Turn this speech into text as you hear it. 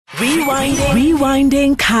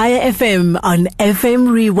Rewinding Kaya FM on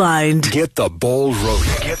FM Rewind. Get the ball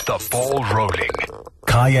rolling.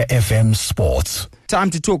 Kaya FM Sports.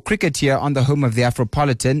 Time to talk cricket here on the home of the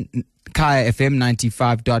Afropolitan, Kaya FM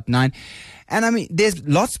 95.9. And I mean, there's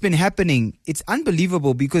lots been happening. It's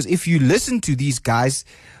unbelievable because if you listen to these guys,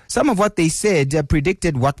 some of what they said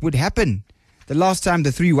predicted what would happen. The last time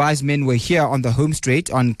the three wise men were here on the home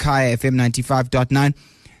straight on Kaya FM 95.9,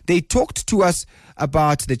 they talked to us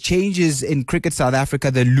about the changes in Cricket South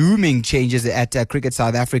Africa, the looming changes at Cricket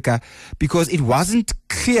South Africa, because it wasn't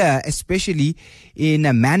clear, especially in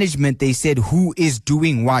management, they said who is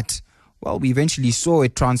doing what. Well, we eventually saw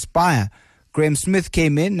it transpire. Graham Smith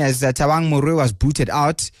came in as Thabang Moreau was booted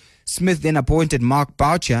out. Smith then appointed Mark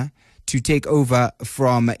Boucher to take over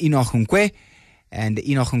from Enoch Nkwe, and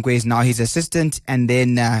Enoch Nkwe is now his assistant. And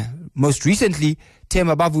then most recently,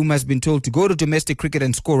 Themba Bavuma has been told to go to domestic cricket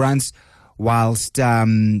and score runs, whilst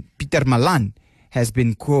Peter Malan has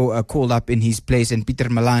been called up in his place, and Peter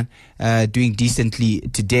Malan doing decently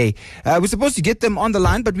today. We're supposed to get them on the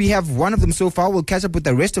line, but we have one of them so far. We'll catch up with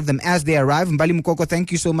the rest of them as they arrive. Mbali, Mokoko, thank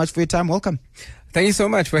you so much for your time. Welcome. Thank you so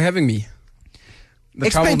much for having me.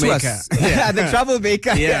 Explain to us. Yeah. The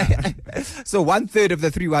troublemaker. Yeah. So 1/3 of the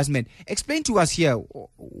three wise men. Explain to us here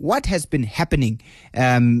what has been happening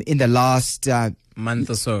in the last month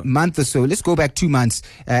or so. Let's go back 2 months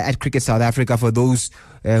at Cricket South Africa for those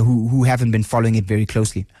who haven't been following it very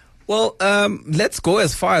closely. Well, let's go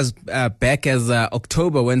as far as back as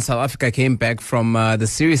October, when South Africa came back from the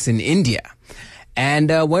series in India.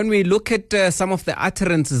 And when we look at some of the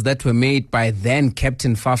utterances that were made by then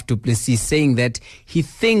Captain Faf du Plessis, saying that he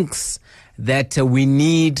thinks that we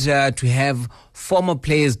need to have former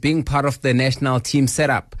players being part of the national team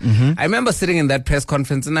setup. Mm-hmm. I remember sitting in that press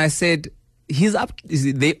conference and I said,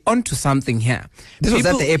 they're onto something here. This was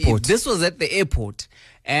at the airport. This was at the airport.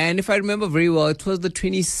 And if I remember very well, it was the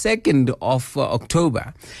 22nd of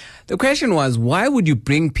October. The question was, why would you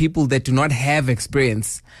bring people that do not have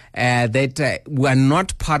experience, that were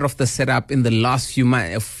not part of the setup in the last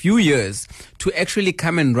few years, to actually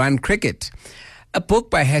come and run cricket? A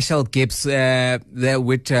book by Herschel Gibbs,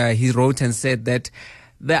 which he wrote and said that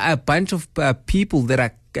there are a bunch of people that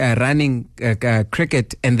are running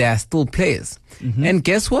cricket and they are still players. Mm-hmm. And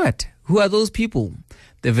guess what? Who are those people?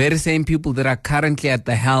 The very same people that are currently at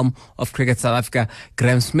the helm of Cricket South Africa.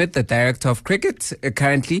 Graham Smith, the director of cricket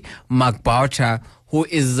currently. Mark Boucher, who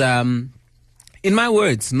is, in my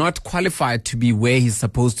words, not qualified to be where he's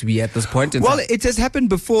supposed to be at this point in time. Well, it has happened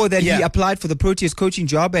before that he applied for the Proteas coaching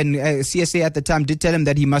job, and CSA at the time did tell him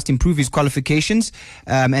that he must improve his qualifications,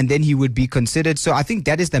 and then he would be considered. So I think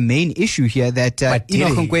that is the main issue here, that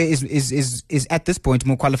Enoch Nkwe is at this point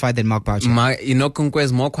more qualified than Mark Boucher. Enoch Nkwe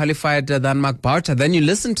is more qualified than Mark Boucher. Then you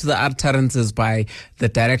listen to the utterances by the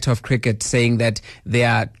director of cricket saying that they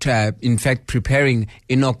are, in fact, preparing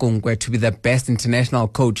Enoch Nkwe to be the best international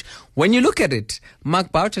coach. When you look at it,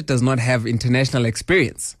 Mark Boucher does not have international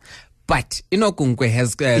experience. But Enoch Nkwe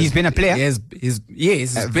has... he's been a player? He's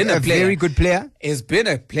been a player. Very good player? He's been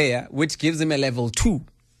a player, which gives him a level 2.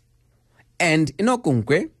 And Enoch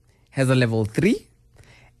Nkwe has a level 3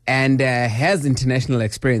 and has international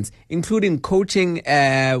experience, including coaching,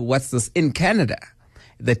 in Canada.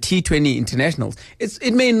 The T20 internationals.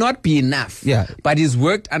 It may not be enough, but he's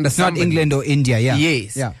worked under not England or India,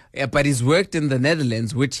 Yes, but he's worked in the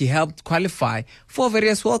Netherlands, which he helped qualify for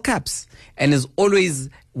various World Cups, and is always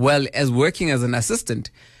as working as an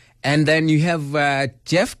assistant. And then you have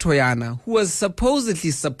Jeff Toyana, who was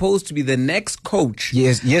supposedly supposed to be the next coach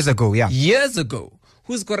years ago,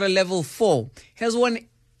 who's got a level 4, has won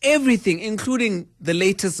everything, including the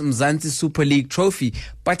latest Mzansi Super League trophy,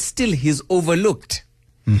 but still he's overlooked.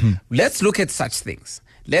 Mm-hmm. Let's look at such things.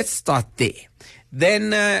 Let's start there.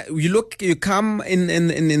 Then you come in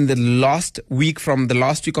the last week, from the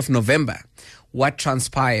last week of November. What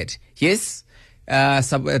transpired? Yes,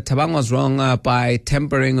 Thabang was wrong by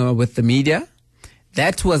tampering with the media.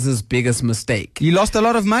 That was his biggest mistake. He lost a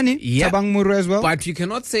lot of money, Thabang Moreau as well. But you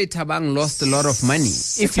cannot say Thabang lost a lot of money.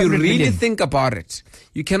 If you really think about it,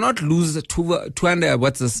 you cannot lose 200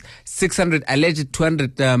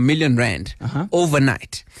 million rand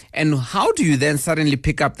overnight. And how do you then suddenly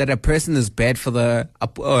pick up that a person is bad for the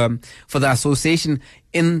association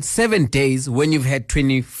in 7 days when you've had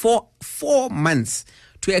 4 months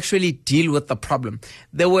to actually deal with the problem?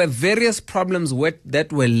 There were various problems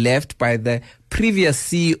that were left by the previous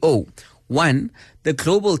CEO. One, the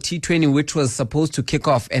global T20, which was supposed to kick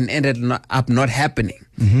off and ended up not happening.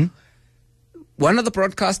 Mm-hmm. One of the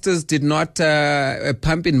broadcasters did not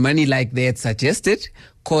pump in money like they had suggested,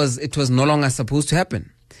 because it was no longer supposed to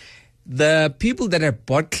happen. the people that had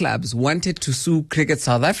bought clubs wanted to sue Cricket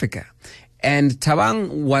South Africa. And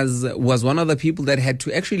Thabang was one of the people that had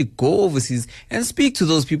to actually go overseas and speak to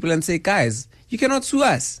those people and say, guys, you cannot sue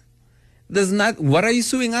us. What are you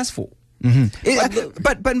suing us for? Mm-hmm.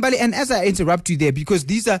 But Mbali, and as I interrupt you there, because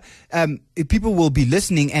these are people will be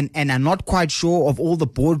listening and are not quite sure of all the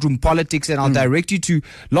boardroom politics, and I'll direct you to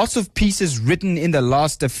lots of pieces written in the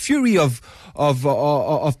last fury of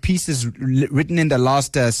pieces written in the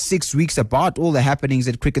last 6 weeks about all the happenings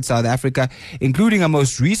at Cricket South Africa, including a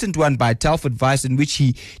most recent one by Telford Vice in which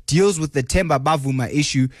he deals with the Themba Bavuma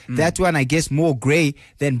issue. That one, I guess, more grey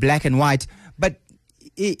than black and white. But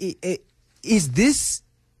is this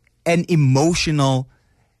an emotional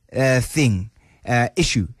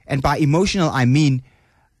issue? And by emotional, I mean,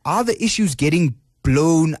 are the issues getting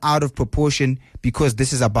blown out of proportion because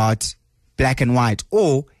this is about black and white?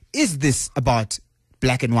 Or is this about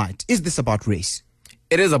black and white? Is this about race?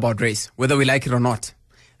 It is about race, whether we like it or not.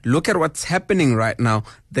 Look at what's happening right now.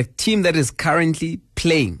 The team that is currently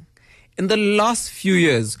playing. In the last few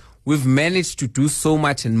years, we've managed to do so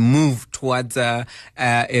much and move towards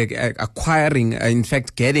acquiring, in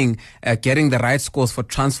fact, getting the right scores for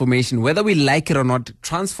transformation. Whether we like it or not,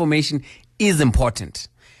 transformation is important.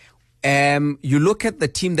 You look at the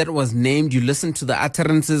team that was named, you listen to the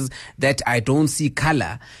utterances that I don't see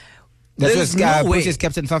color. That was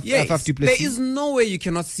Captain Faf du Plessis. There is no way you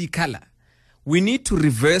cannot see color. We need to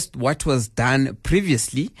reverse what was done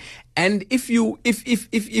previously. And if you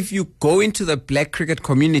go into the black cricket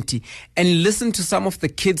community and listen to some of the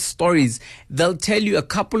kids' stories, they'll tell you a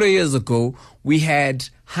couple of years ago, we had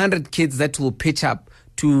 100 kids that will pitch up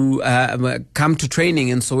to come to training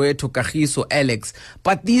in Soweto, Khulisho, Alex.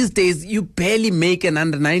 But these days, you barely make an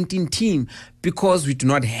under-19 team because we do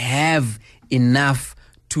not have enough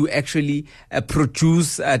to actually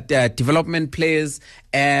produce development players.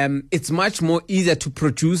 It's much more easier to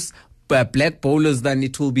produce black bowlers than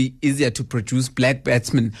it will be easier to produce black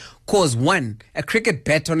batsmen. Cause one, a cricket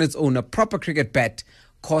bat on its own, a proper cricket bat,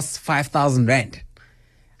 costs 5,000 rand.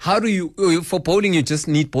 How do you, for bowling, you just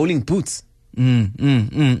need bowling boots.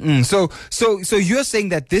 So you're saying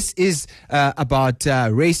that this is about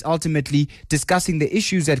race, ultimately discussing the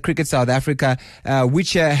issues at Cricket South Africa,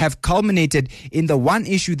 which have culminated in the one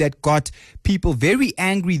issue that got people very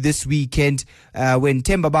angry this weekend when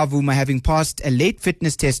Themba Bavuma, having passed a late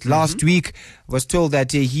fitness test last week, was told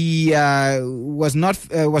that he was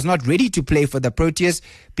not ready to play for the Proteas.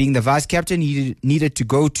 Being the vice captain, he needed to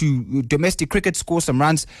go to domestic cricket, score some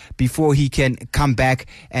runs before he can come back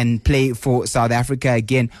and play for South Africa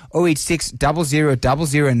again. 086 00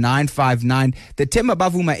 959. The Themba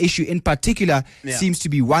Bavuma issue in particular seems to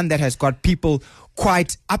be one that has got people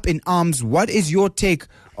quite up in arms. What is your take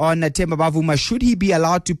on Themba Bavuma? Should he be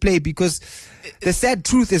allowed to play? Because the sad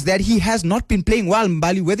truth is that he has not been playing well,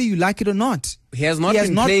 Mbali, whether you like it or not. He has not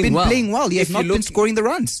been playing well. He has not been scoring the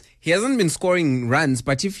runs. He hasn't been scoring runs,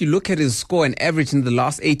 but if you look at his score and average in the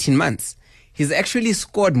last 18 months, he's actually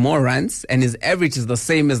scored more runs and his average is the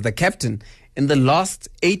same as the captain in the last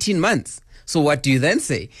 18 months. So what do you then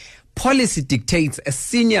say? Policy dictates a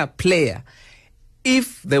senior player,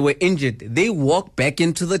 if they were injured, they walk back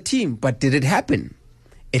into the team. But did it happen?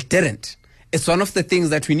 It didn't. It's one of the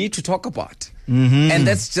things that we need to talk about. And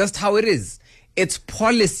that's just how it is. It's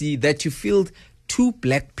policy that you field 2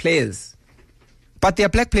 black players. But there are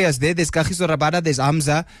black players there. There's Khulisho Rabada, there's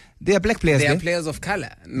Hamza. There are black players there. They are players of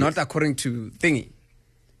color, not according to thingy.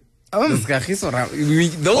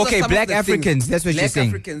 Okay, black Africans, that's what you're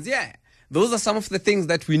saying. Black Africans, yeah. Those are some of the things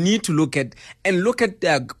that we need to look at and look at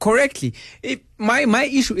correctly. My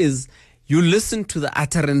issue is you listen to the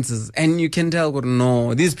utterances and you can tell,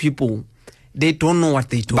 no, these people, they don't know what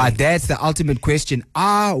they do. But that's the ultimate question.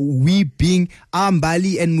 Are Mbali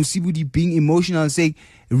and Musibudi being emotional and saying,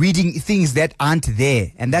 reading things that aren't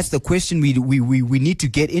there? And that's the question we need to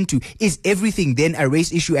get into. Is everything then a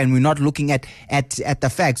race issue and we're not looking at the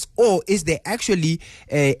facts? Or is there actually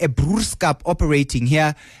a broerskap operating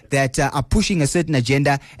here that are pushing a certain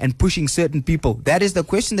agenda and pushing certain people? That is the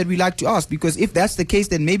question that we like to ask, because if that's the case,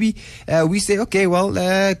 then maybe we say, okay, well,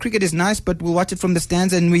 cricket is nice, but we'll watch it from the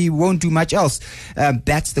stands and we won't do much else.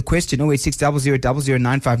 That's the question. 086 00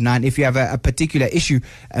 959 if you have a particular issue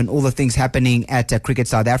and all the things happening at Cricket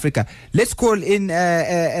South Africa. Let's call in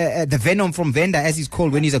the Venom from Venda, as he's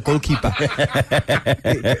called when he's a goalkeeper,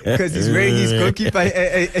 because he's wearing his goalkeeper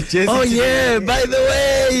jersey. Oh yeah, by the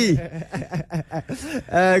way.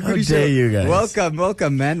 How dare you guys? Welcome,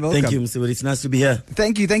 man. Welcome. Thank you, Mr. Wood. It's nice to be here.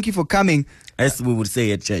 Thank you for coming. As we would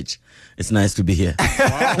say at church, it's nice to be here.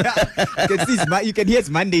 You can hear it's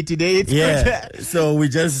Monday today. It's Yeah. So we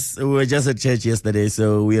were just at church yesterday,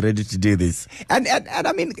 so we're ready to do this. And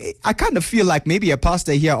I mean, I kind of feel like maybe a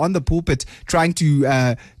pastor here on the pulpit trying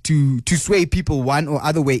to sway people one or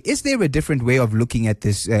other way. Is there a different way of looking at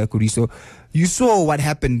this, Khulisho? You saw what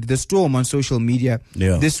happened, the storm on social media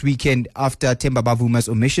this weekend after Themba Bavuma's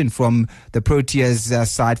omission from the Proteas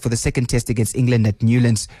side for the second test against England at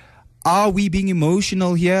Newlands. Are we being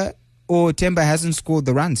emotional here, or Themba hasn't scored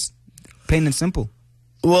the runs? Plain and simple.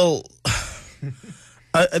 Well,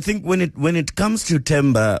 I think when it comes to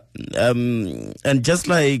Themba, and just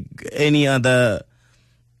like any other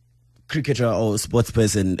cricketer or sports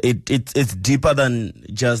person, it's deeper than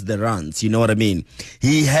just the runs. You know what I mean?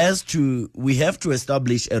 We have to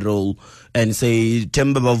establish a role and say,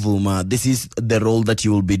 Themba Bavuma, this is the role that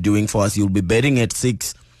you will be doing for us. You'll be batting at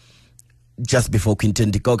 6 just before Quinton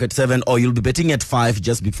de Kock at 7, or you'll be betting at 5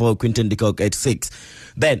 just before Quinton de Kock at 6.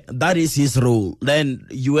 Then that is his role. Then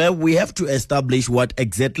we have to establish what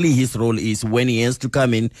exactly his role is when he has to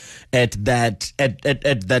come in at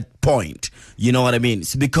that point. You know what I mean?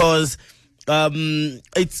 It's because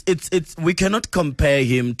it's we cannot compare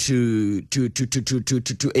him to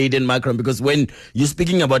Aiden Markram, because when you're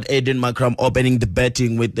speaking about Aiden Markram opening the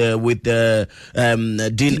batting with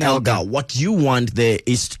Dean Elgar, what you want there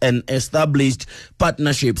is an established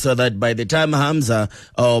partnership, so that by the time Hamza,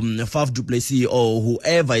 Faf du Plessis, or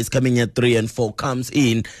whoever is coming at 3 and 4 comes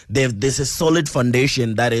in, there's a solid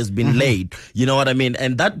foundation that has been laid. You know what I mean?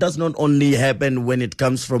 And that does not only happen when it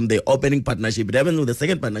comes from the opening partnership, it happens with the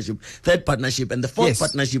second partnership, third partnership, and the fourth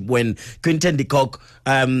partnership when Quinton de Kock,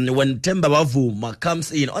 when Themba Bavuma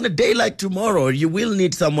comes in. On a day like tomorrow, you will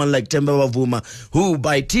need someone like Themba Bavuma, who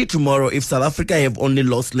by tea tomorrow, if South Africa have only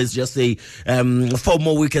lost, let's just say, 4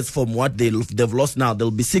 more wickets from what they've lost now, they'll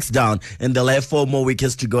be 6 down, and they'll have 4 more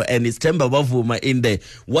wickets to go, and it's Themba Bavuma in there.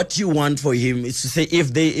 What you want for him is to say,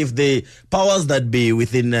 if the powers that be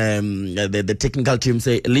within the technical team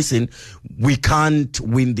say, listen, we can't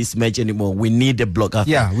win this match anymore, we need a blocker.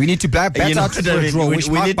 Yeah, we need to bat out for a draw, which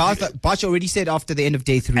Mark need Bacha already said after the end of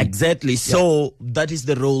day 3. Exactly. So that is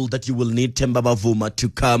the role that you will need Themba Bavuma to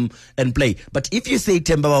come and play. But if you say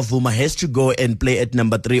Themba Bavuma has to go and play at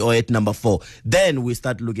number 3 or at number 4, then we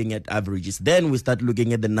start looking at averages. Then we start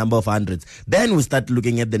looking at the number of hundreds. Then we start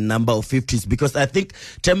looking at the number of 50s. Because I think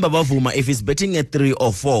Themba Bavuma, if he's betting at 3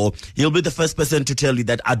 or 4, he'll be the first person to tell you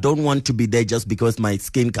that I don't want to be there just because my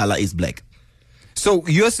skin color is black. So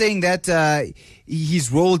you're saying that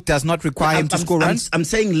his role does not require him to score runs? I'm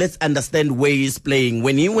saying let's understand where he's playing.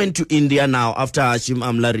 When he went to India now, after Hashim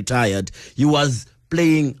Amla retired, he was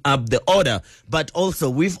playing up the order. But also,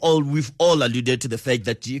 we've all alluded to the fact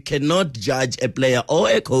that you cannot judge a player or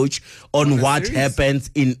a coach on what happens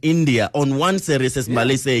in India, on one series, as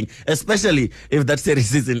Mbali saying, especially if that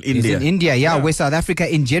series is in India. It's in India, where South Africa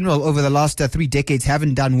in general over the last 3 decades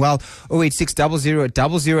haven't done well. 086 00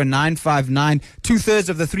 959. 2/3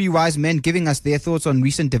 of the 3 wise men giving us their thoughts on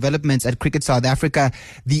recent developments at Cricket South Africa.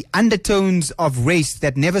 The undertones of race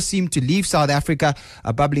that never seem to leave South Africa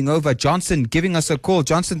are bubbling over. Johnson giving us a call.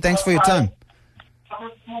 Johnson, thanks for your time.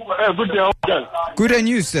 Good day, how are you? Good and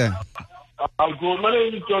you, sir. Good. My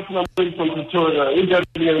name is Johnson. I'm calling from Pretoria.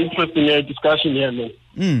 Interesting discussion here,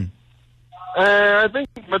 man. I think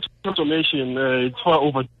much transformation it's far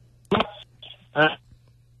over.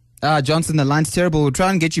 Johnson, the line's terrible. We'll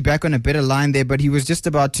try and get you back on a better line there, but he was just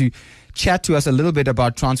about to chat to us a little bit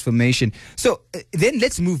about transformation. So then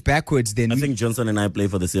let's move backwards then. I think Johnson and I play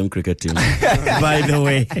for the same cricket team, by the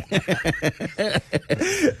way.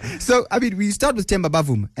 So, I mean, we start with Themba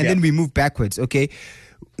Bavuma and then we move backwards, okay?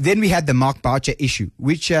 Then we had the Mark Boucher issue,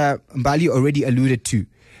 which Mbali already alluded to.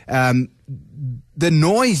 The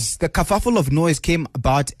noise, the kerfuffle of noise came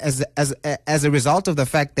about as a result of the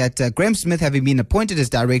fact that Graham Smith, having been appointed as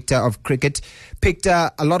director of cricket, picked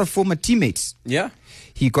a lot of former teammates. Yeah.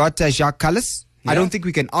 He got Jacques Kallis. I don't think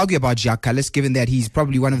we can argue about Jacques Kallis, given that he's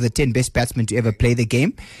probably one of the 10 best batsmen to ever play the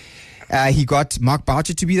game. He got Mark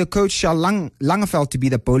Boucher to be the coach, Charles Langeveld to be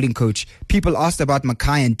the bowling coach. People asked about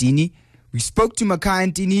Makhaya Ntini. We spoke to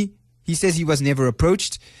Makhaya Ntini. He says he was never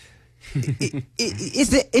approached. Is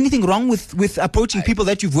there anything wrong with approaching people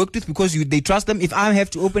that you've worked with because they trust them? If I have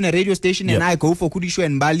to open a radio station and I go for Khulisho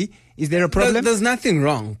and Mbali, is there a problem? There's nothing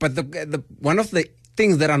wrong, but the one of the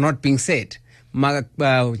things that are not being said,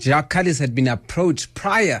 Jacques Kallis had been approached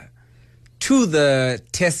prior to the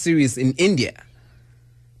test series in India,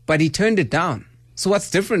 but he turned it down. So what's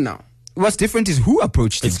different now? What's different is who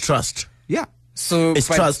approached him. It's trust. Yeah. So it's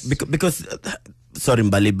trust because sorry,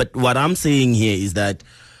 Mbali, but what I'm saying here is that,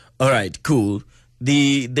 all right, cool.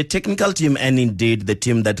 the technical team and indeed the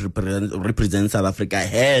team that represents South Africa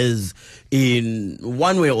has, in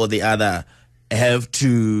one way or the other, have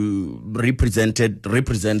to represent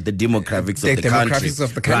the demographics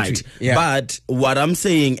of the country. Right. Yeah. But what I'm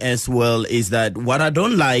saying as well is that what I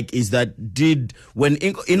don't like is that when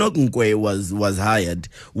Enoch Nkwe was hired,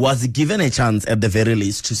 was given a chance at the very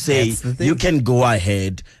least to say you can go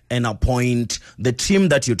ahead and appoint the team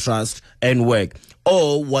that you trust and work,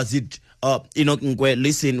 or was it Enoch Nkwe,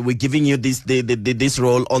 listen, we're giving you this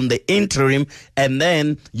role on the interim, and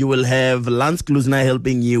then you will have Lance Klusner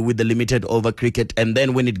helping you with the limited over cricket, and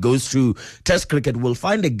then when it goes to test cricket, we'll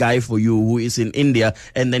find a guy for you who is in India,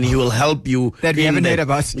 and then he will help you. That we haven't heard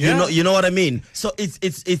about. You know what I mean? So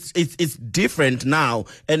it's different now,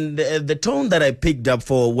 and the tone that I picked up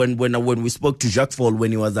for when we spoke to Jacques Fall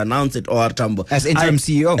when he was announced at OR Tambo as interim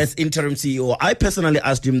CEO, I personally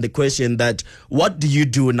asked him the question that, what do you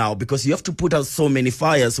do now? Because you have to put out so many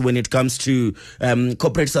fires when it comes to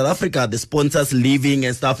corporate South Africa, the sponsors leaving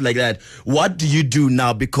and stuff like that. What do you do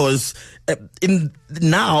now? Because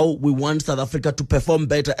now we want South Africa to perform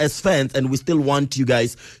better as fans, and we still want you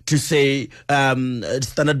guys to say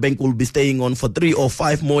Standard Bank will be staying on for 3 or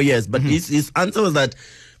 5 more years. But his answer was that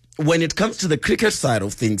when it comes to the cricket side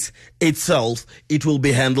of things itself, it will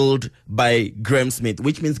be handled by Graeme Smith,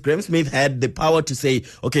 which means Graeme Smith had the power to say,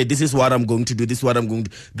 okay, this is what I'm going to do, this is what I'm going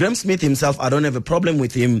to do. Graeme Smith himself, I don't have a problem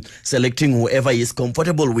with him selecting whoever he is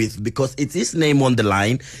comfortable with, because it's his name on the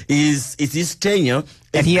line, it's his tenure.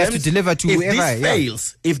 And he has to deliver to whoever.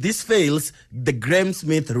 If this fails, the Graeme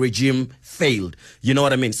Smith regime failed. You know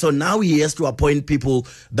what I mean? So now he has to appoint people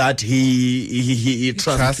that he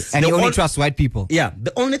trusts. And he only trusts white people. Yeah.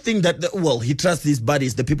 The only thing that, he trusts his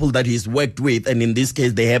buddies, the people that he's worked with, and in this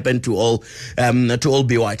case, they happen to all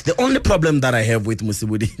be white. The only problem that I have with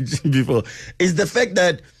Musibudi before is the fact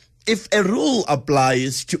that if a rule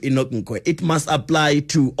applies to Enoch Nkwe, it must apply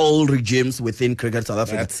to all regimes within Cricket South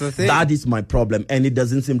Africa. That's the thing. That is my problem, and it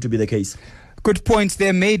doesn't seem to be the case. Good points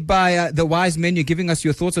there made by the Wisemen. You're giving us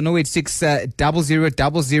your thoughts on 086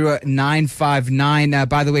 00 959.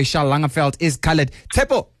 By the way, Charles Langeveld is colored.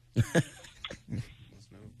 Tepo!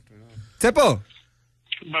 Tepo!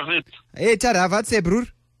 Hey, Tada, what's up, bro?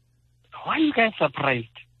 Why are you guys surprised?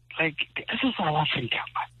 Like, this is South Africa,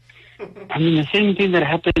 man. I mean, the same thing that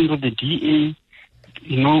happened with the DA,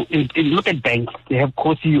 look at banks. They have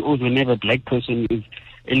co-CEOs whenever a black person is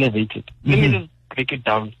elevated. Let me just break it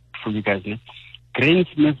down for you guys. Graeme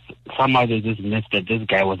Smith, somehow they just missed that this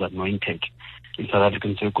guy was anointed in South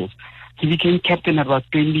African circles. He became captain at about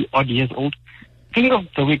 20-odd years old. Think of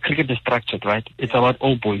the way cricket is structured, right? It's about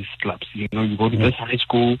all boys clubs. You go to this high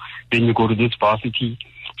school, then you go to this varsity.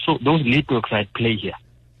 So those networks I play here,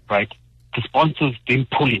 right? The sponsors then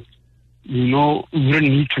pull in. You don't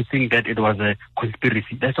need to think that it was a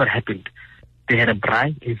conspiracy. That's what happened. They had a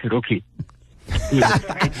bribe. They said, okay.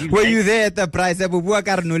 Were you there at the price? No.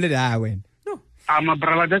 My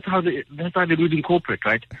brother, that's how they do it in corporate,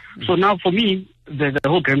 right? So now for me, the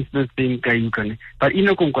whole Graeme Smith thing, but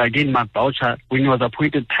Enoch Nkwe, again, Mark Boucher, when he was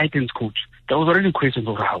appointed Titans coach, there was already questions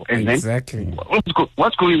of how. And exactly. Then,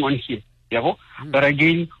 what's going on here? But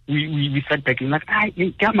again, we sat back and like,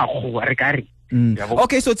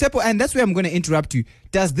 Okay, so Tsepo, and that's where I'm going to interrupt you.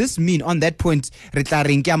 Does this mean on that point,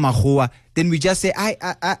 then we just say,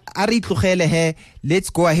 let's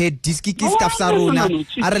go ahead, Chief,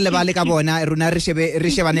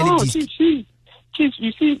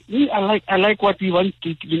 you see, me, I like what we want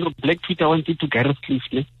to, Black Twitter wanted to Gareth Cliff,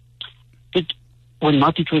 when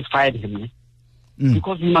Marty Choice fired him,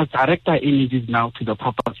 because we must direct our energies now to the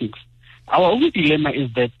proper things. Our only dilemma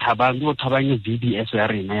is that Tabang is VDS where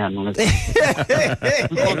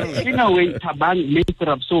because in a way Tabang messed it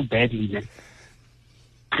up so badly,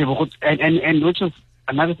 and which is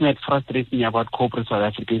another thing that frustrates me about corporate South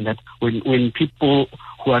Africa, is that when people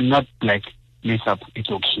who are not black mess up, it's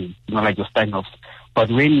okay, like the standoffs. But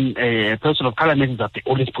when a person of color messes up, they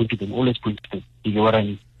always point to them. You know what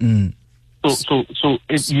I mean? So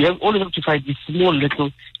you always have to fight these small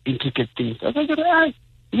little intricate things. I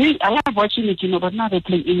love watching it, but now they're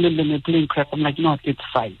playing England and they're playing crap. I'm like, it's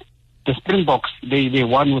fine. The Springboks, they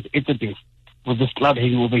won with Italy, with the club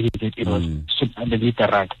hanging over his head. It was swept underneath the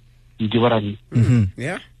rug. You do what I mean?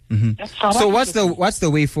 Yeah. So what's the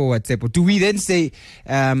way forward, Tsepo? Do we then say,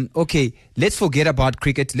 okay, let's forget about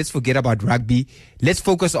cricket, let's forget about rugby, let's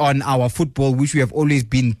focus on our football, which we have always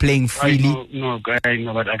been playing freely? No, but I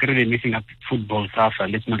can't really missing up football stuff.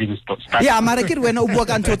 Let's not even start. Yeah, but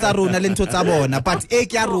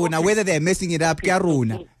whether they're messing it up,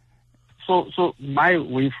 So my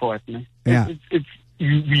way forward, it's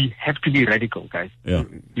we have to be radical, guys. Yeah.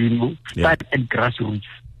 Start at grassroots.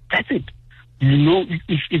 That's it.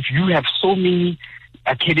 If you have so many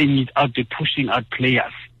academies out there pushing out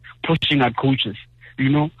players, pushing out coaches,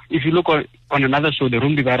 if you look on another show, the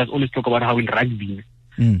Room Dividers always talk about how in rugby,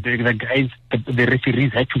 the guys, the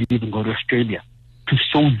referees had to leave and go to Australia to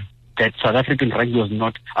show that South African rugby was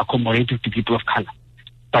not accommodative to people of color.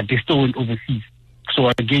 But they still went overseas. So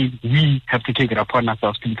again, we have to take it upon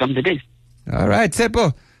ourselves to become the best. All right,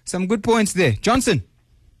 Tsepo, some good points there. Johnson.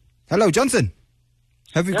 Hello, Johnson.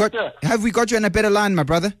 Have we got you on a better line, my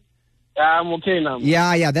brother? I'm okay now.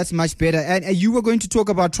 Yeah, that's much better. And you were going to talk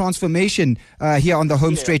about transformation here on the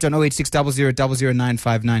home straight on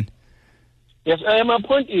 08600000959. Yes, my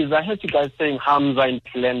point is, I heard you guys saying Hamza and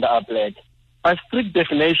Slender are black. By strict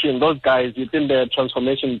definition, those guys within the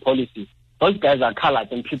transformation policy, those guys are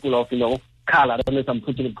colored and people of, color. I don't know if I'm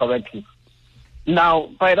putting it correctly. Now,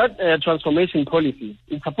 by that transformation policy,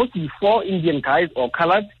 it's supposed to be 4 Indian guys or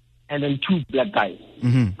colored and then 2 black guys.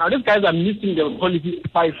 Mm-hmm. Now, these guys are missing the policy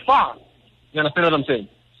by far. You understand what I'm saying?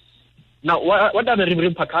 Now, what are the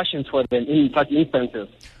repercussions for them in such instances?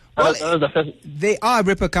 Well, there are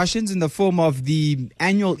repercussions in the form of the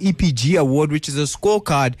annual EPG award, which is a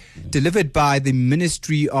scorecard delivered by the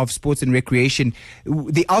Ministry of Sports and Recreation.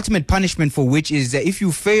 The ultimate punishment for which is that if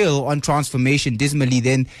you fail on transformation dismally,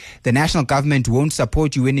 then the national government won't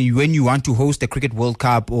support you when you want to host a Cricket World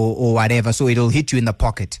Cup or whatever. So it'll hit you in the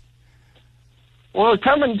pocket. Well,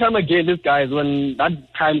 time and time again, these guys, when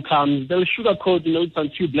that time comes, they'll sugarcoat, some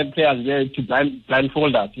 2 black players there to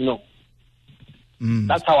blindfold us,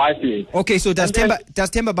 That's how I see it. Okay, so does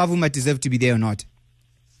Themba Bavuma deserve to be there or not?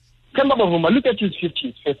 Themba Bavuma, look at his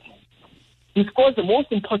 50s. He scored the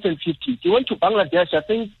most important 50s. He went to Bangladesh, I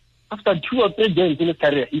think, after 2 or 3 games in his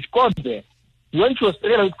career. He scored there. He went to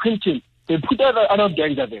Australia with Quinton. They put other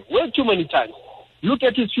gangs there way too many times. Look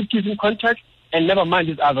at his 50s in contact and never mind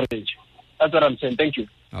his average. That's what I'm saying. Thank you.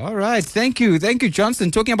 All right. Thank you, Johnson.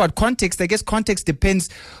 Talking about context, I guess context depends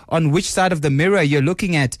on which side of the mirror you're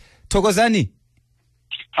looking at. Thokozani.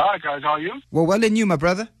 Hi, guys. How are you? Well and you, my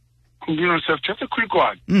brother? Just a quick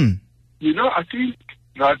one. I think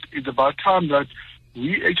that it's about time that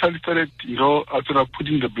we actually started, sort of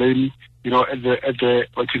putting the blame, at the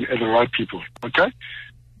right people. Okay?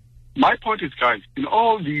 My point is, guys, in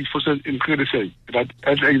all these forces in cricket, say that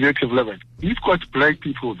at the executive level, we've got black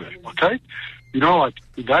people there. Okay? You know what?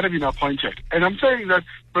 That have been appointed. And I'm saying that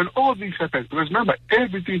when all these happen, because remember,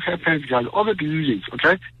 everything happens, guys, all the decisions,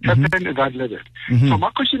 happen at that level. So my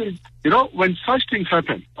question is, when such things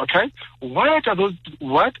happen, what are those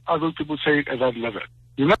people saying at that level?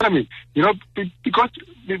 You know what I mean? Because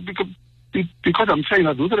I'm saying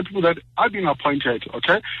that those are the people that are being appointed,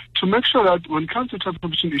 to make sure that when it comes to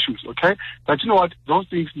transformation issues, that those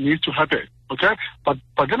things need to happen, But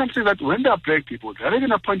then I'm saying that when there are black people, they're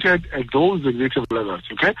even appointed at those executive levels,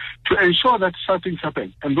 to ensure that such things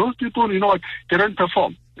happen. And those people, they don't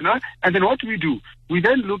perform, And then what do? We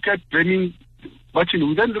then look at blaming.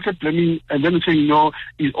 We then look at blaming and then saying,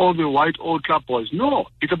 it's all the white old club boys. No,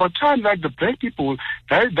 it's about time that the black people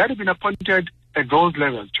that have been appointed at those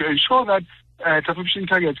levels to ensure that transformation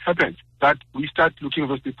targets happen, that we start looking at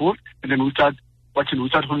those people and then we start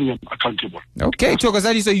holding them accountable. Okay,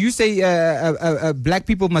 Thokozani, so you say black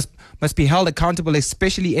people must be held accountable,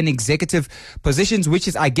 especially in executive positions, which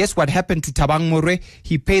is, I guess, what happened to Thabang More.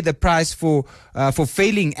 He paid the price for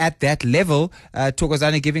failing at that level.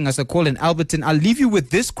 Thokozani giving us a call in Alberton. I'll leave you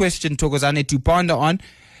with this question, Thokozani, to ponder on.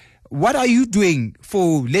 What are you doing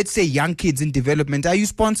for, let's say, young kids in development? Are you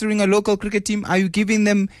sponsoring a local cricket team? Are you giving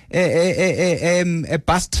them a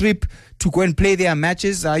bus trip to go and play their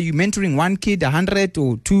matches? Are you mentoring one kid, 100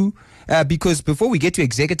 or 2? Because before we get to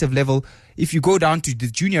executive level, if you go down to the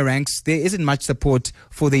junior ranks, there isn't much support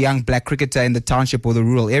for the young black cricketer in the township or the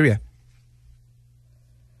rural area.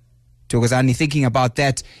 Thokozani thinking about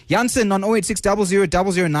that. Janssen on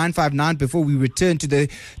 08600000959 before we return to the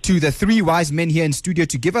 3 wise men here in studio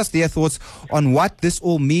to give us their thoughts on what this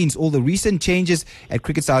all means, all the recent changes at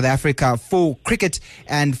Cricket South Africa for cricket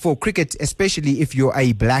and for cricket, especially if you're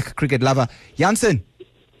a black cricket lover. Janssen,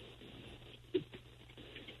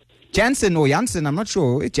 I'm not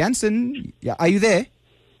sure. Janssen, are you there?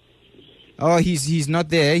 Oh, he's not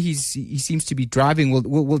there. He seems to be driving.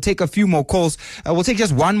 We'll take a few more calls. We'll take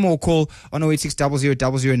just one more call on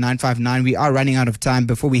 08600000959. We are running out of time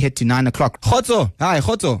before we head to 9 o'clock. Khotso. Hi,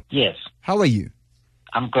 Khotso. Yes. How are you?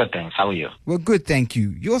 I'm good, thanks. How are you? Well, good, thank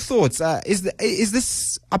you. Your thoughts? Are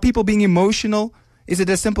people being emotional? Is it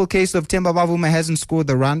a simple case of Themba Bavuma hasn't scored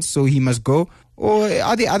the runs, so he must go? Or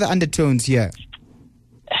are there other undertones here?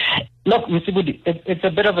 Look, Msibudi, it's a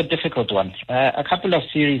bit of a difficult one. A couple of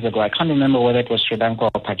series ago, I can't remember whether it was Sri Lanka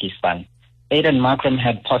or Pakistan, Aiden Markram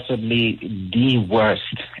had possibly the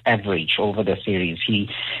worst average over the series. He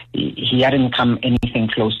hadn't come anything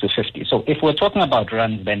close to 50. So if we're talking about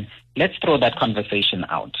runs, then let's throw that conversation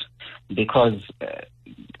out, because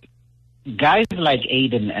guys like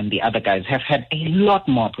Aiden and the other guys have had a lot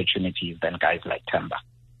more opportunities than guys like Themba.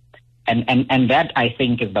 And that, I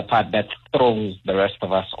think, is the part that throws the rest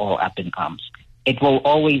of us all up in arms. It will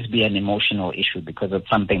always be an emotional issue because it's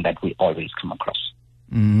something that we always come across.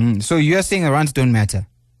 Mm-hmm. So you're saying the runs don't matter?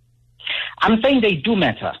 I'm saying they do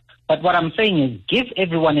matter. But what I'm saying is give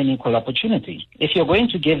everyone an equal opportunity. If you're going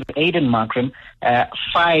to give Aiden Markram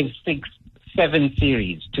 5, 6, 7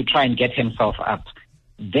 series to try and get himself up,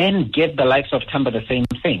 then give the likes of Themba the same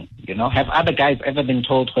thing. You know, have other guys ever been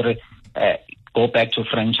told to go back to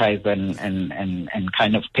franchise and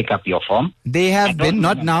kind of pick up your form? They have been,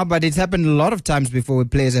 not now, but it's happened a lot of times before where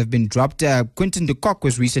players have been dropped. Quinton de Kock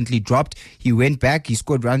was recently dropped. He went back, he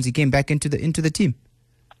scored runs, he came back into the team.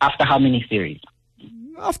 After how many series?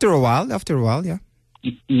 After a while, yeah.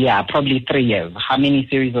 Yeah, probably 3 years. How many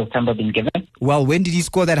series has Themba been given? Well, when did he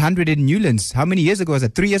score that 100 in Newlands? How many years ago was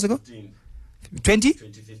that? 3 years ago? 20?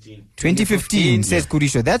 2015, says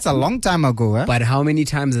Khulisho. That's a long time ago, huh? But how many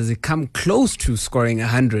times has it come close to scoring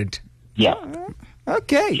 100? Yeah.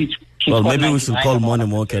 Okay. Well, maybe we should call Mone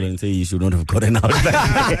Moker and say he should not have gotten out.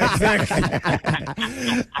 Exactly.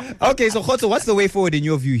 Okay, so Khotso, what's the way forward in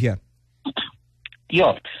your view here?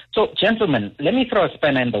 Yeah. So, gentlemen, let me throw a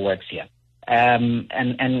spanner in the works here. And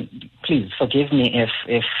please forgive me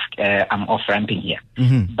if I'm off-ramping here.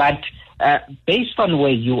 Mm-hmm. But based on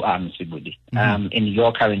where you are, Msibudi, in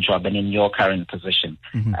your current job and in your current position,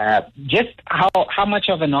 just how much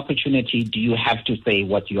of an opportunity do you have to say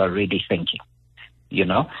what you are really thinking? You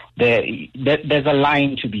know, there's a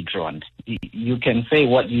line to be drawn. You can say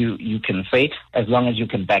what you can say as long as you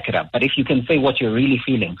can back it up. But if you can say what you're really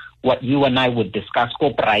feeling, what you and I would discuss,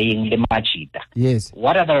 yes,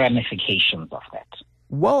 what are the ramifications of that?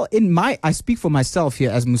 Well, I speak for myself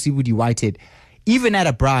here as Musibudi Whitehead. Even at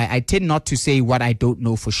a braai, I tend not to say what I don't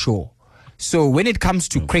know for sure. So when it comes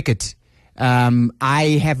to cricket,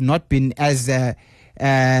 I have not been as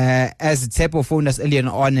Tsepo phoned us earlier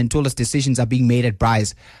on and told us decisions are being made at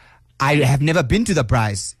braais. I have never been to the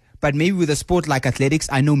braais, but maybe with a sport like athletics,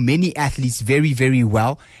 I know many athletes very, very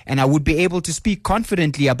well, and I would be able to speak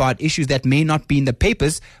confidently about issues that may not be in the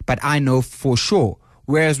papers, but I know for sure.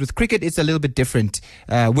 Whereas with cricket, it's a little bit different.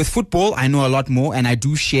 With football, I know a lot more, and I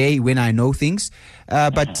do share when I know things.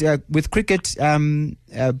 But with cricket,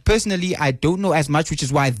 personally, I don't know as much, which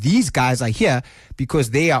is why these guys are here, because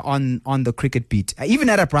they are on the cricket beat. Even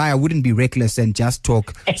at a braai, I wouldn't be reckless and just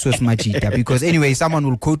talk Sosmajita, because anyway, someone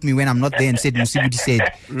will quote me when I'm not there and said, Musibudi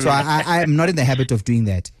said. So I am not in the habit of doing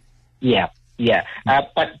that. Yeah. Yeah,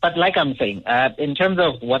 but like I'm saying, in terms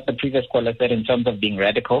of what the previous caller said, in terms of being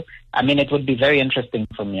radical, I mean, it would be very interesting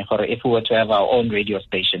for me if we were to have our own radio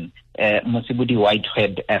station, Musibudi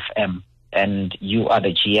Whitehead FM, and you are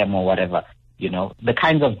the GM or whatever, you know, the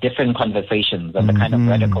kinds of different conversations and the kind of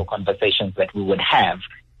radical conversations that we would have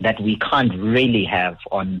that we can't really have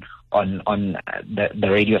on the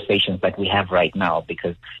radio stations that we have right now,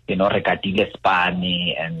 because, you know, regadile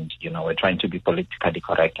Spani, and, you know, we're trying to be politically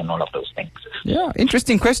correct and all of those things. Yeah,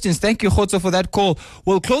 interesting questions. Thank you, Khotso, for that call.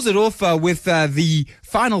 We'll close it off with the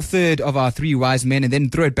final third of our three wise men, and then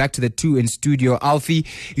throw it back to the two in studio. Alfie,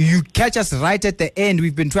 you catch us right at the end.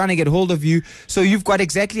 We've been trying to get hold of you, so you've got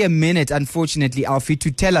exactly a minute, unfortunately, Alfie, to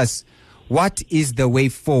tell us what is the way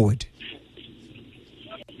forward.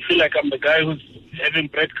 I feel like I'm the guy who's having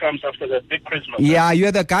breadcrumbs after the big Christmas. Yeah,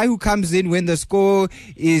 you're the guy who comes in when the score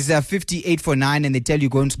is 58-9 and they tell you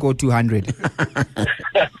go and score 200.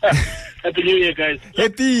 Happy New Year, guys.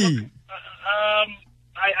 Happy.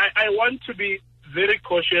 I want to be very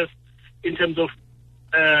cautious in terms of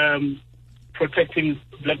protecting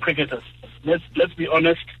black cricketers. Let's be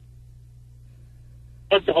honest.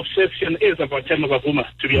 What the obsession is about Themba Bavuma,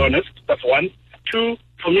 to be honest. That's one. Two,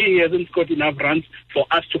 for me, he hasn't scored enough runs for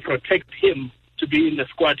us to protect him to be in the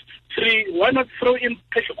squad. Three, why not throw in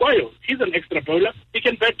Phokobye? He's an extra bowler. He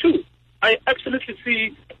can bat too. I absolutely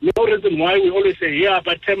see no reason why we always say, yeah,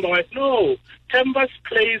 but Themba. No, Themba's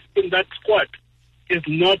place in that squad is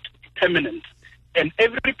not permanent. And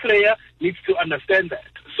every player needs to understand that.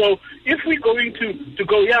 So if we're going to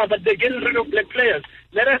go, yeah, but they're getting rid of black players,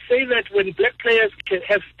 let us say that when black players can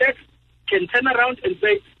have stats, can turn around and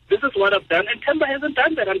say, this is what I've done. And Themba hasn't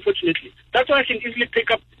done that, unfortunately. That's why I can easily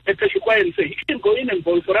pick up a Phokobye and say, he can go in and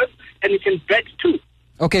bowl for us, and he can bat too.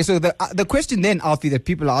 Okay, so the question then, Alfie, that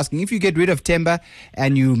people are asking, if you get rid of Temba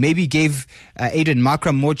and you maybe gave Aiden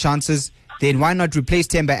Markram more chances, then why not replace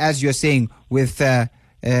Temba, as you're saying, with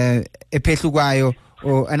Phokobye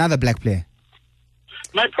or another black player?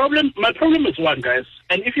 My problem is one, guys,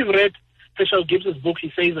 and if you've read Fisher Gibbs's book,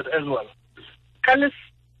 he says it as well. Callis,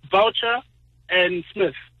 Boucher, and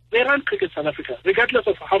Smith, they run cricket South Africa, regardless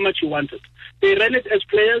of how much you want it. They ran it as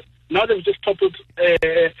players. Now they've just toppled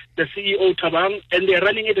the CEO Thabang, and they're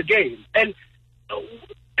running it again. And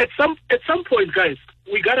at some point, guys,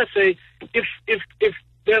 we gotta say, if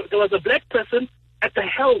there was a black person at the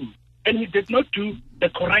helm and he did not do the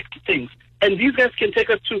correct things, and these guys can take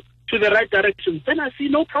us to the right direction, then I see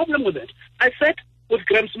no problem with it. I sat with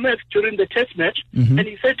Graham Smith during the test match, and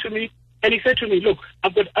he said to me, look,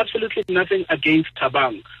 I've got absolutely nothing against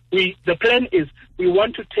Thabang. The plan is we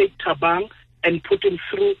want to take Thabang and put him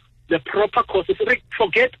through the proper courses.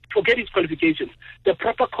 Forget his qualifications. The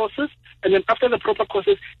proper courses, and then after the proper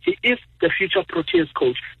courses, he is the future Proteas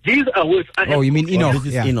coach. These are words I have. Oh, you mean Enoch?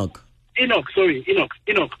 This is Enoch. Enoch.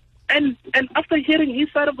 And after hearing his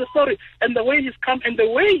side of the story and the way he's come and the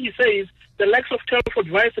way he says the likes of Telford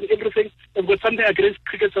Vice and everything have got something against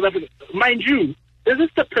cricket South Africa. Mind you, this is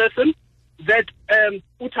the person that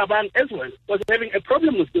Thabang as well was having a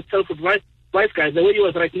problem with Telford Vice guys, the way he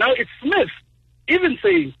was right now. It's Smith even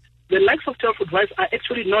saying the likes of Telford Vice are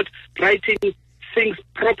actually not writing things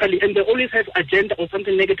properly, and they always have agenda or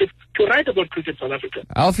something negative to write about cricket South Africa.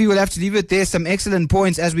 Alfie, we'll have to leave it there. Some excellent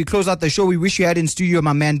points as we close out the show. We wish you had in studio,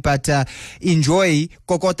 my man, but enjoy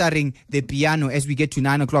kokotaring the piano as we get to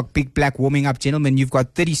 9 o'clock. Big Black warming up. Gentlemen, you've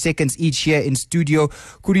got 30 seconds each here in studio.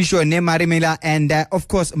 Khulisho and Nemarimela, and of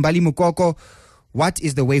course, Mbali Mokoko. What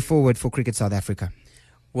is the way forward for cricket South Africa?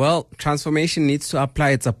 Well, transformation needs to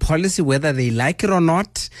apply. It's a policy, whether they like it or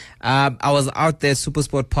not. I was out there,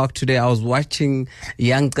 Supersport Park today. I was watching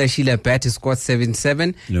young Kashila bat. He scored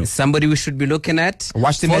 7-7. No. Somebody we should be looking at.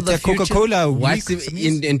 Watched him at the Coca-Cola Watched him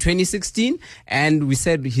in 2016. And we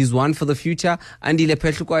said he's one for the future. Andile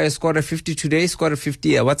Phokobye scored a 50 today. Scored a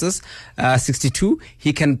 50, 62.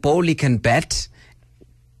 He can bowl, he can bat.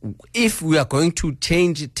 If we are going to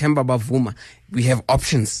change Temba Bavuma, we have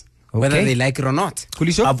options. Whether they like it or not.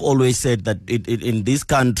 Khulisho? I've always said that in this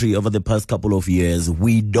country over the past couple of years,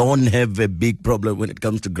 we don't have a big problem when it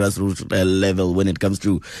comes to grassroots level, when it comes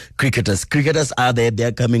to cricketers. Cricketers are there,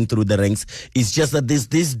 they're coming through the ranks. It's just that this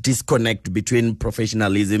disconnect between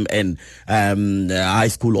professionalism and high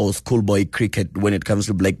school or schoolboy cricket when it comes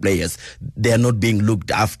to black players. They are not being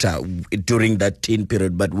looked after during that teen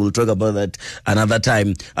period, but we'll talk about that another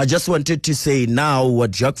time. I just wanted to say now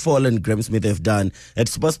what Jacques Fall and Graham Smith have done at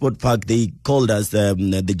Supersport Park. They called us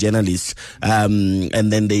the journalists, and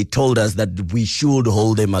then they told us that we should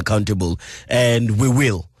hold them accountable, and we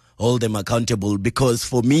will hold them accountable, because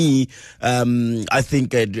for me, I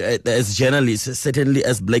think as journalists, certainly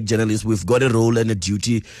as black journalists, we've got a role and a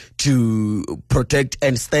duty to protect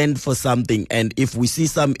and stand for something. And if we see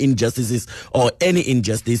some injustices or any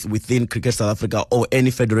injustice within Cricket South Africa or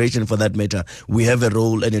any federation for that matter, we have a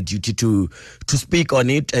role and a duty to speak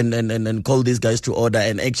on it and call these guys to order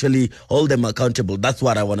and actually hold them accountable. That's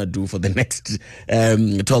what I want to do for the next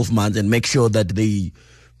 12 months and make sure that they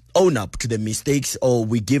own up to the mistakes, or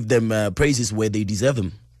we give them praises where they deserve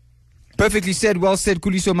them. Perfectly said. Well said,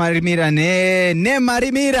 Khulisho Marimira.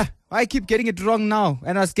 Nemarimela. I keep getting it wrong now,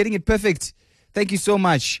 and I was getting it perfect. Thank you so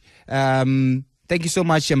much. Thank you so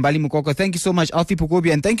much, Mbali Mokoko. Thank you so much, Alfie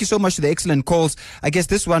Phokobye. And thank you so much for the excellent calls. I guess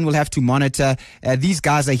this one we'll have to monitor. These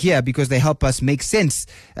guys are here because they help us make sense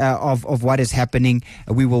of what is happening.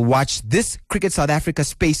 We will watch this Cricket South Africa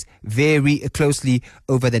space very closely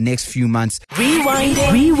over the next few months.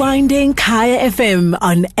 Rewinding Kaya FM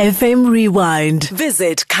on FM Rewind.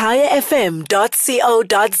 Visit kayafm.co.za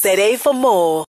for more.